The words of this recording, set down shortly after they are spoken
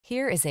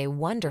Here is a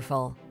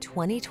wonderful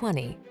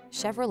 2020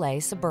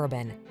 Chevrolet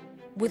Suburban.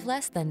 With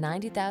less than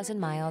 90,000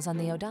 miles on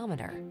the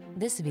odometer,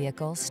 this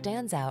vehicle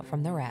stands out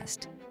from the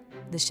rest.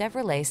 The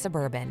Chevrolet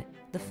Suburban,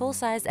 the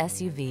full-size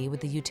SUV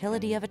with the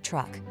utility of a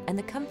truck and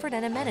the comfort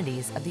and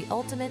amenities of the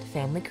ultimate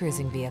family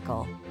cruising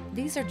vehicle.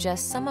 These are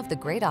just some of the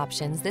great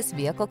options this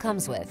vehicle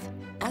comes with: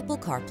 Apple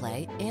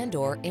CarPlay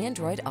and/or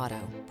Android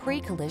Auto,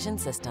 pre-collision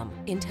system,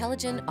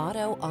 intelligent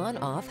auto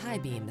on-off high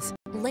beams,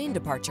 lane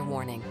departure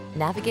warning,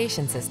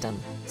 navigation system,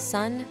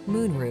 sun,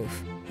 moonroof,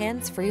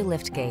 hands-free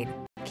liftgate,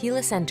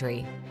 keyless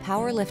entry,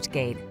 power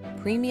liftgate,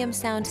 premium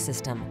sound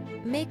system.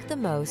 Make the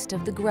most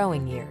of the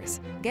growing years.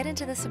 Get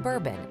into the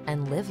Suburban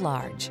and live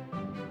large.